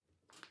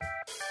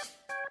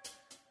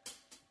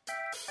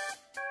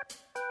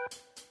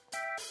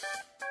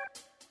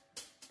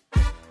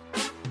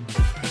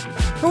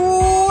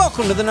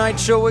Welcome to the night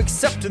show,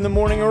 except in the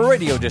morning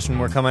radio edition.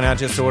 We're coming at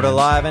you sort of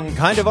live and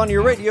kind of on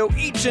your radio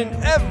each and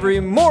every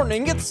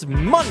morning. It's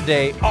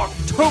Monday,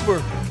 October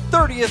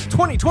 30th,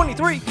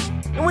 2023,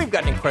 and we've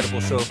got an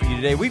incredible show for you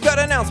today. We've got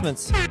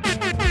announcements,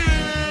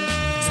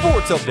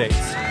 sports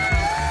updates,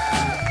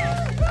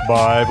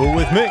 Bible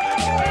with Mick,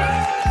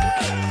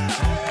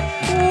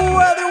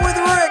 weather with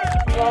Rick,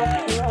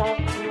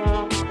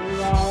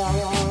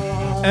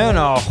 and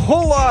a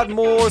whole lot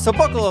more. So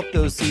buckle up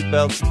those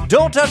seatbelts.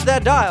 Don't touch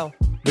that dial.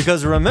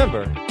 Because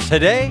remember,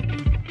 today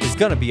is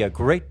going to be a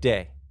great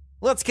day.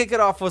 Let's kick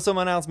it off with some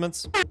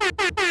announcements.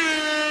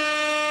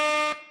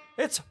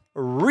 It's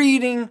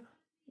reading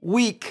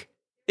week.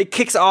 It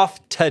kicks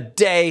off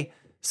today.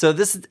 So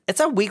it's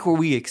a week where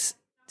we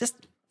just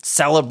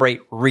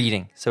celebrate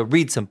reading. So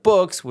read some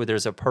books where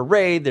there's a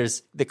parade.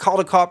 There's the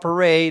Caldecott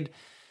parade.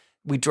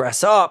 We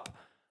dress up.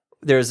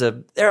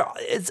 The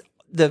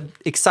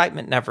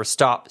excitement never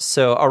stops.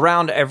 So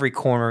around every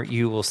corner,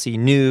 you will see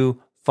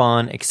new,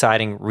 fun,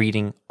 exciting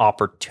reading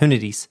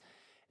opportunities.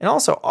 And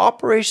also,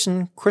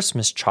 Operation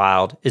Christmas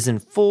Child is in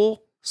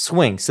full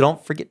swing, so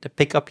don't forget to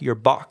pick up your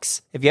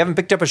box. If you haven't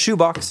picked up a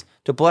shoebox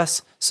to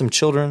bless some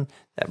children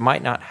that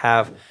might not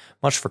have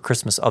much for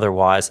Christmas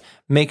otherwise,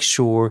 make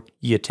sure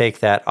you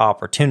take that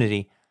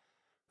opportunity.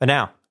 But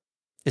now,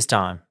 it's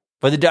time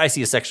for the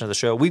diciest section of the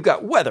show. We've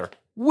got Weather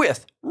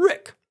with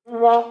Rick.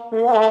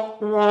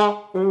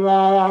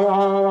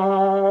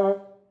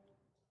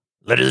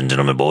 Ladies and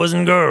gentlemen, boys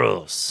and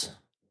girls,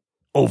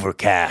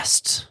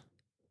 overcast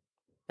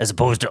as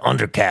opposed to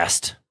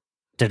undercast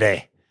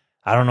today.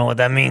 I don't know what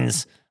that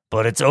means,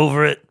 but it's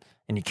over it,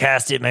 and you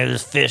cast it. Maybe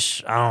there's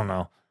fish. I don't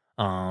know.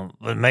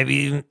 But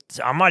maybe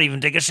I might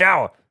even take a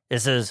shower. It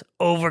says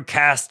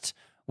overcast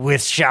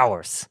with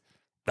showers.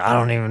 I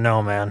don't even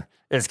know, man.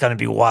 It's going to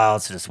be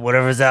wild. So just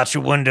whatever's out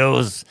your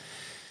windows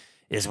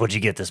is what you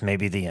get. This may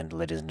be the end,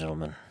 ladies and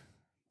gentlemen.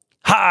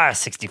 High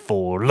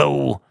 64,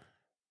 low.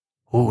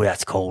 Ooh,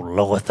 that's cold.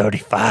 Low of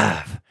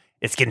 35.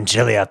 It's getting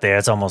chilly out there.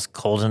 It's almost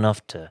cold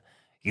enough to,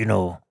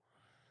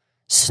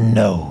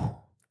 snow.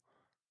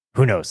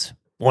 Who knows?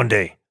 One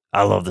day.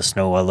 I love the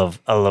snow. I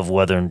love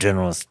weather in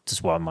general. It's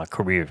just why my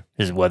career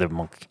is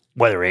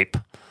weather ape.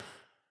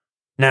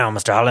 Now,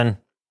 Mr. Holland,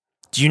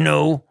 do you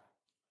know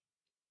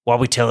why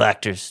we tell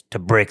actors to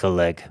break a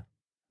leg?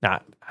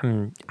 Now,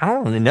 I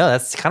don't really know.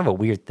 That's kind of a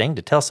weird thing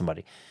to tell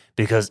somebody.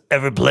 Because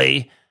every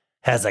play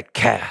has a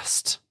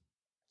cast.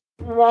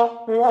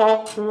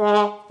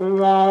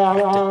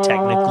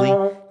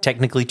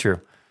 Technically true.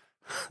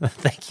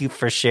 Thank you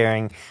for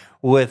sharing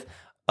with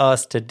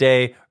us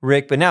today,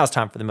 Rick. But now it's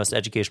time for the most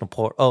educational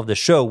part of the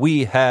show.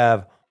 We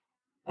have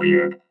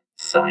Weird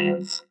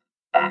Science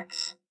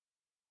Facts.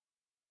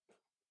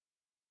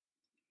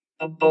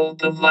 A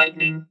bolt of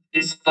lightning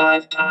is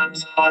 5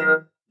 times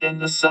hotter than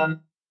the sun.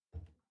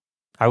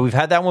 All right, we've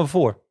had that one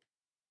before,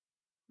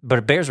 but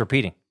it bears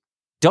repeating.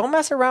 Don't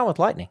mess around with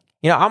lightning.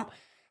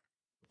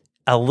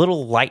 A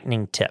little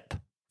lightning tip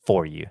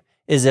for you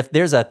is if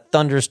there's a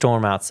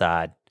thunderstorm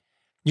outside,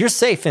 you're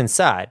safe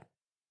inside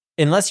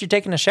unless you're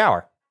taking a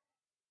shower.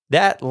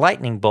 That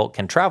lightning bolt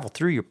can travel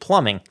through your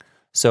plumbing,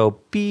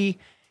 so be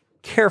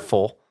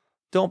careful.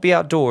 Don't be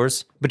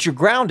outdoors, but you're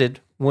grounded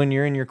when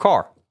you're in your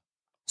car.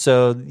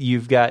 So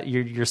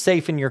you're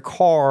safe in your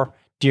car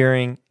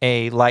during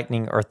a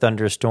lightning or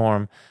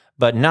thunderstorm,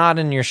 but not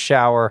in your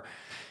shower.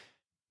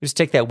 Just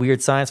take that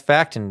weird science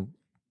fact and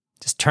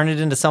just turn it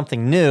into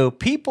something new.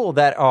 People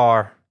that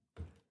are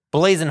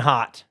blazing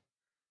hot,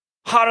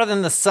 hotter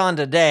than the sun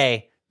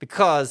today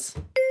because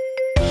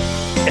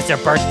it's their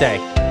birthday.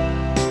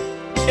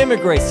 Emma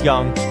Grace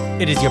Young,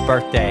 it is your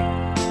birthday.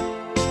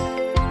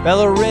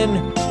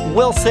 Bellerin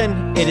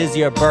Wilson, it is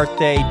your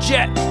birthday.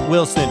 Jet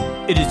Wilson,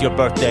 it is your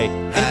birthday.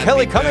 And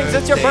Kelly Cummings,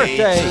 it's your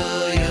birthday.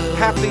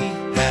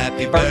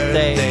 Happy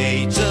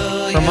birthday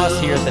from us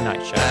here at the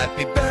Night Show.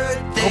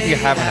 Hope you're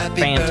having a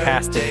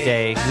fantastic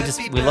day.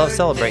 We love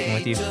celebrating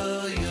with you.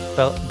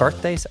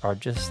 Birthdays are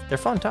they're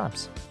fun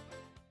times.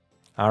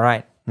 All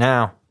right,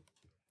 now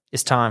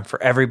it's time for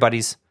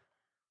everybody's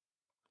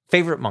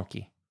favorite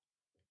monkey.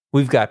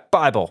 We've got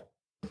Bible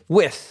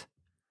with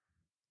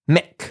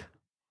Mick.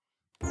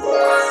 Good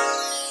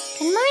morning,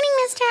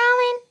 Mr.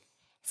 Allen.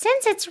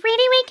 Since it's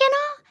reading week and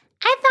all,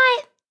 I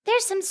thought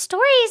there's some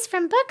stories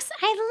from books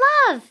I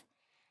love.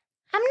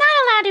 I'm not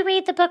allowed to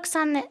read the books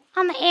on the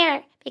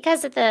air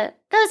because of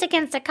goes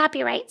against the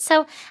copyright,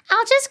 so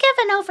I'll just give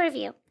an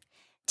overview.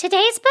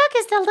 Today's book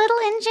is The Little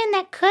Engine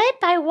That Could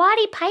by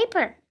Watty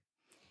Piper.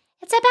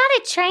 It's about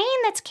a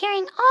train that's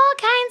carrying all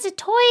kinds of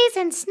toys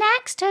and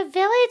snacks to a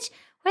village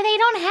where they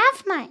don't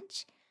have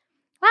much.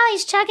 While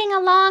he's chugging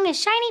along, a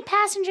shiny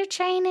passenger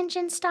train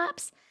engine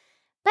stops,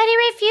 but he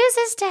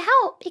refuses to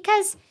help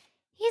because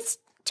he's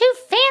too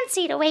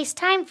fancy to waste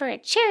time for a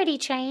charity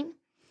train.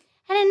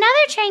 And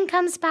another train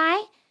comes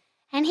by,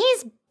 and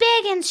he's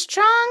big and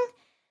strong,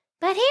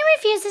 but he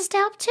refuses to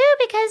help too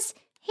because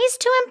he's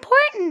too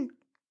important.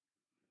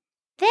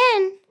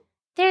 Then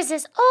there's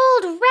this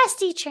old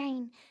rusty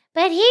train,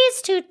 but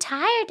he's too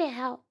tired to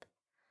help.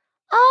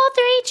 All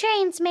 3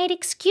 trains made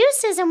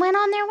excuses and went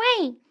on their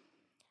way.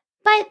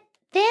 But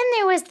then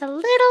there was the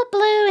little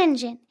blue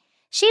engine.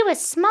 She was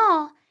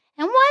small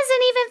and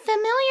wasn't even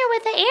familiar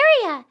with the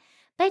area,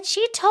 but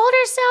she told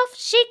herself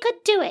she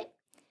could do it.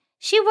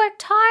 She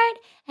worked hard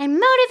and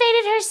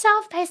motivated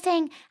herself by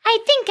saying, I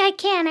think I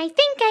can, I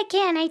think I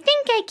can, I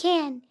think I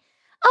can,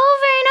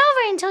 over and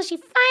over until she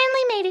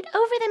finally made it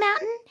over the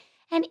mountain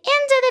and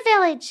into the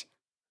village.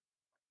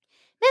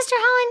 Mr.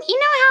 Holland, you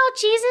know how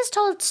Jesus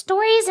told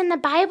stories in the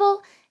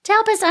Bible to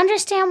help us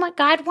understand what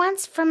God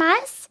wants from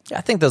us?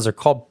 I think those are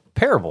called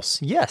parables.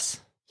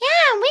 Yes.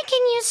 Yeah, and we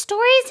can use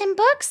stories in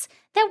books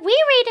that we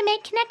read to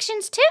make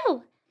connections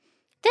too.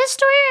 This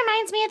story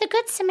reminds me of the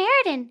Good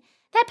Samaritan,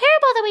 that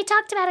parable that we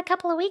talked about a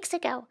couple of weeks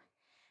ago.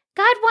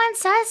 God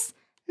wants us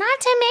not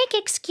to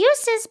make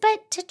excuses,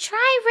 but to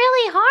try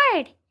really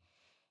hard.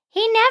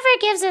 He never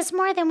gives us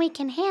more than we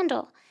can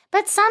handle,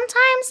 but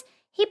sometimes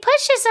He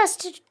pushes us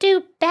to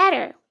do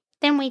better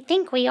than we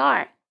think we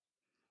are.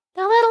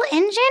 The little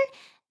engine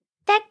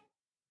that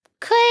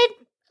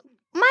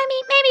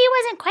maybe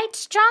it wasn't quite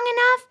strong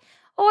enough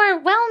or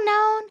well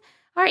known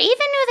or even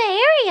knew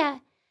the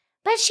area,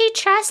 but she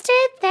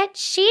trusted that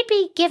she'd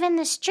be given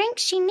the strength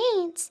she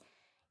needs,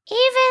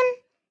 even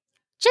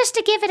just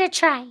to give it a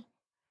try.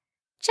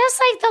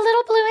 Just like the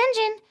little blue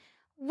engine,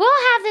 we'll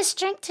have the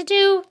strength to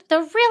do the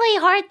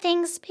really hard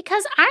things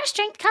because our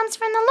strength comes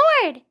from the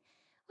Lord.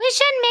 We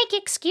shouldn't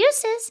make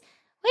excuses.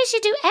 We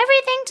should do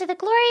everything to the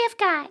glory of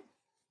God.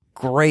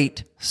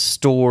 Great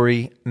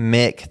story,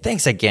 Mick.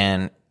 Thanks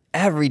again.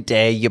 Every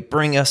day you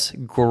bring us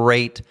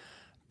great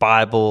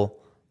Bible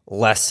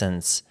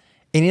lessons.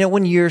 And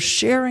when you're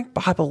sharing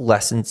Bible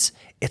lessons,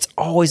 it's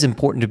always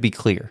important to be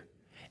clear.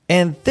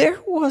 And there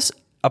was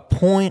a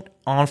point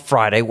on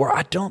Friday where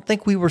I don't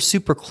think we were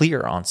super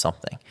clear on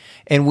something.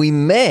 And we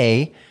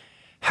may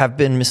have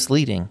been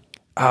misleading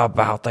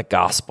about the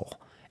gospel.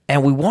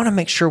 And we want to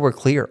make sure we're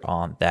clear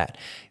on that.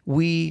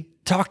 We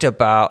talked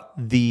about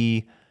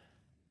the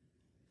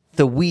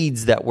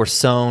weeds that were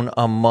sown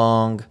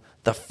among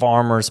the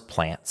farmer's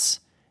plants.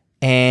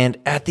 And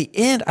at the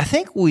end, I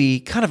think we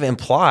kind of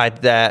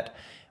implied that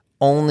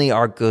only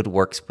our good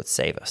works would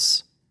save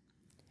us.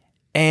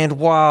 And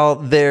while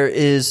there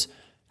is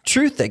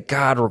truth that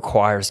God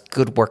requires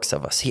good works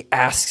of us, He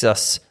asks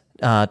us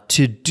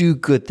to do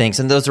good things.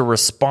 And those are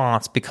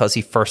response because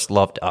He first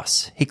loved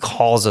us. He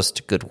calls us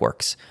to good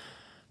works.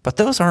 But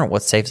those aren't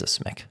what saves us,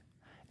 Mick.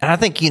 And I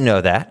think you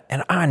know that,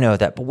 and I know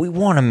that, but we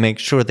want to make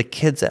sure the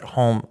kids at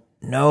home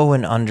know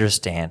and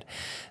understand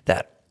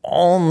that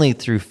only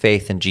through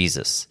faith in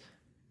Jesus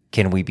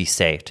can we be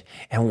saved.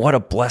 And what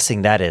a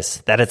blessing that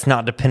is, that it's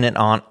not dependent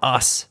on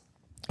us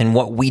and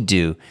what we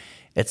do.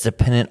 It's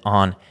dependent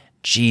on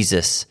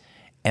Jesus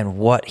and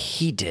what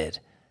He did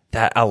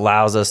that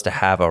allows us to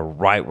have a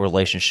right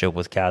relationship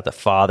with God the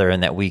Father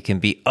and that we can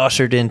be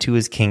ushered into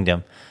His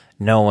kingdom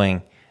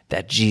knowing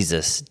that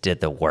Jesus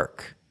did the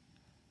work.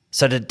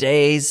 So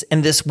today's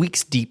and this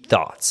week's deep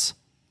thoughts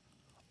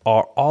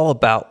are all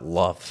about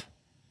love,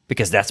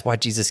 because that's why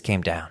Jesus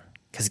came down,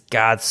 because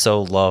God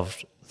so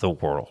loved the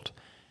world.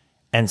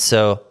 And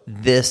so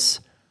this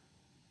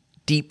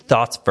deep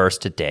thoughts verse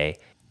today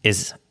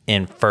is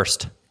in 1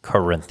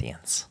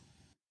 Corinthians.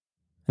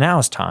 Now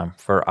it's time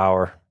for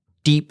our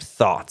deep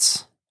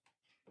thoughts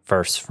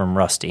verse from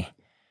Rusty.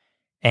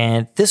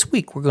 And this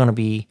week we're going to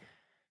be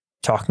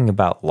talking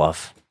about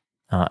love.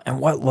 And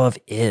what love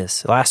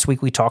is. Last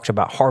week we talked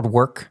about hard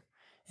work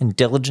and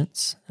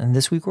diligence, and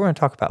this week we're going to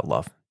talk about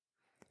love.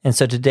 And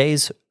so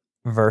today's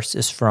verse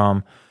is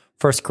from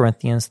 1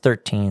 Corinthians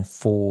 13,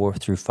 4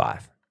 through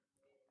 5.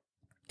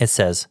 It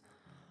says,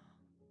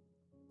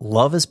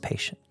 love is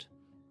patient,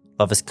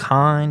 love is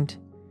kind,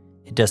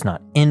 it does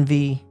not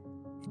envy,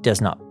 it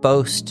does not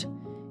boast,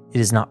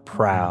 it is not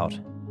proud,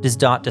 it does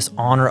not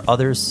dishonor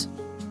others,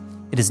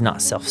 it is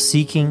not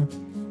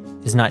self-seeking,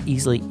 it is not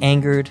easily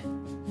angered,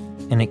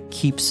 and it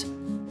keeps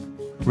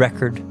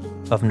record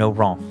of no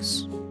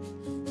wrongs.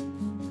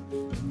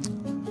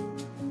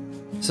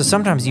 So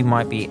sometimes you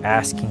might be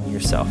asking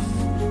yourself,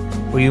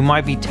 or you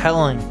might be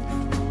telling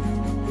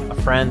a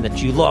friend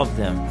that you love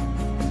them.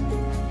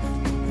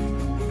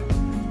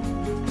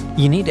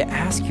 You need to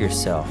ask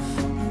yourself,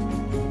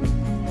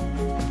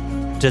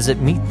 does it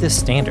meet this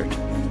standard?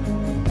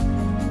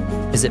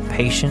 Is it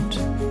patient?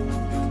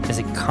 Is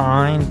it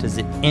kind? Does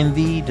it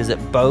envy? Does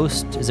it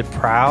boast? Is it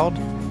proud?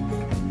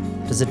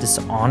 Does it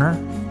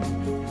dishonor?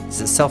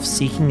 Is it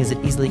self-seeking? Is it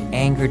easily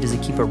angered? Does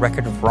it keep a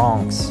record of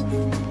wrongs?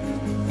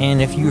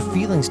 And if your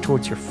feelings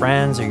towards your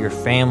friends or your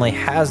family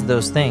has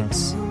those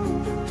things,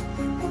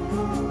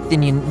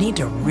 then you need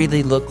to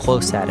really look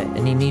close at it,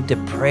 and you need to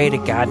pray to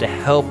God to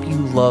help you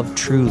love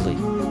truly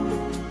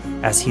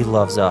as He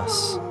loves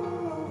us.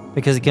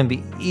 Because it can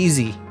be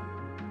easy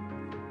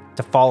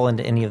to fall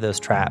into any of those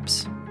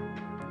traps.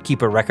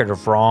 Keep a record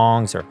of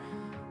wrongs, or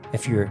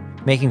if you're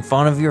making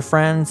fun of your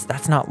friends,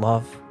 that's not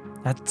love.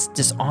 That's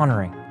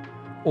dishonoring.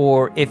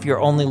 Or if you're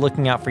only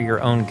looking out for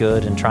your own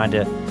good and trying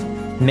to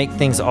make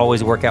things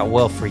always work out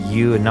well for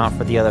you and not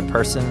for the other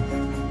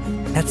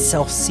person, that's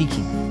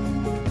self-seeking.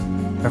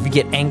 or if you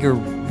get anger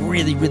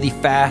really, really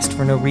fast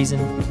for no reason,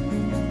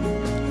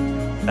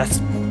 that's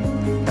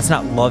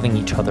not loving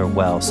each other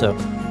well. So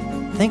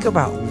think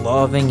about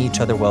loving each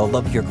other well.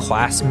 Love your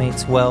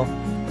classmates well.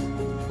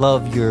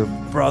 Love your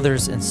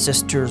brothers and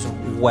sisters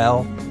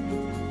well.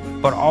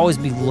 But always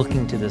be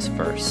looking to this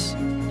verse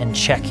and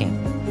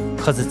checking,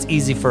 because it's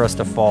easy for us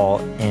to fall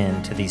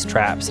into these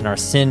traps, and our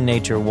sin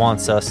nature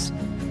wants us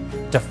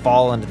to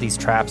fall into these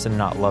traps and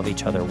not love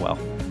each other well.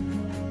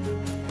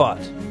 But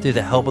through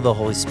the help of the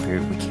Holy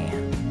Spirit, we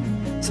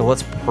can. So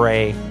let's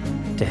pray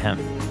to Him.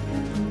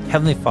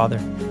 Heavenly Father,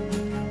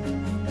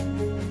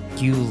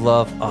 You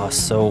love us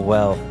so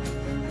well.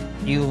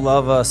 You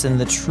love us in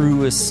the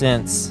truest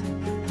sense.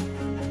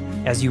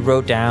 As You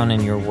wrote down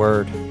in Your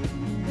word,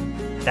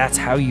 that's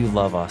how You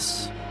love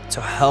us. So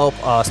help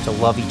us to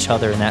love each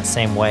other in that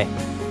same way.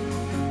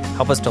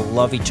 Help us to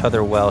love each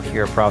other well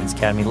here at Providence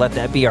Academy. Let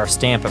that be our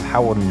stamp of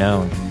how we're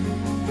known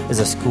as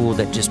a school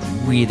that just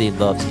really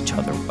loves each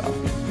other well.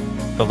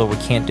 But Lord,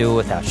 we can't do it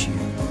without You.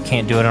 We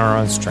can't do it on our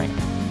own strength.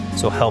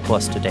 So help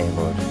us today,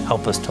 Lord.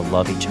 Help us to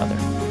love each other.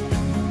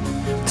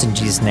 It's in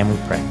Jesus' name we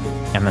pray.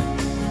 Amen.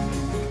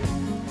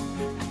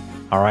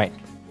 All right.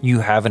 You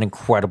have an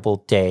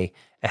incredible day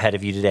ahead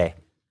of you today.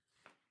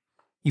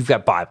 You've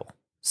got Bible,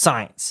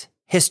 science,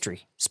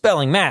 history,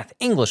 spelling, math,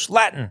 English,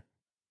 Latin,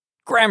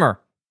 grammar,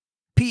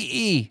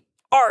 PE,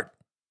 art,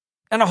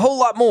 and a whole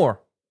lot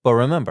more. But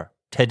remember,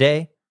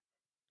 today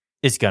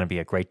is going to be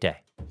a great day.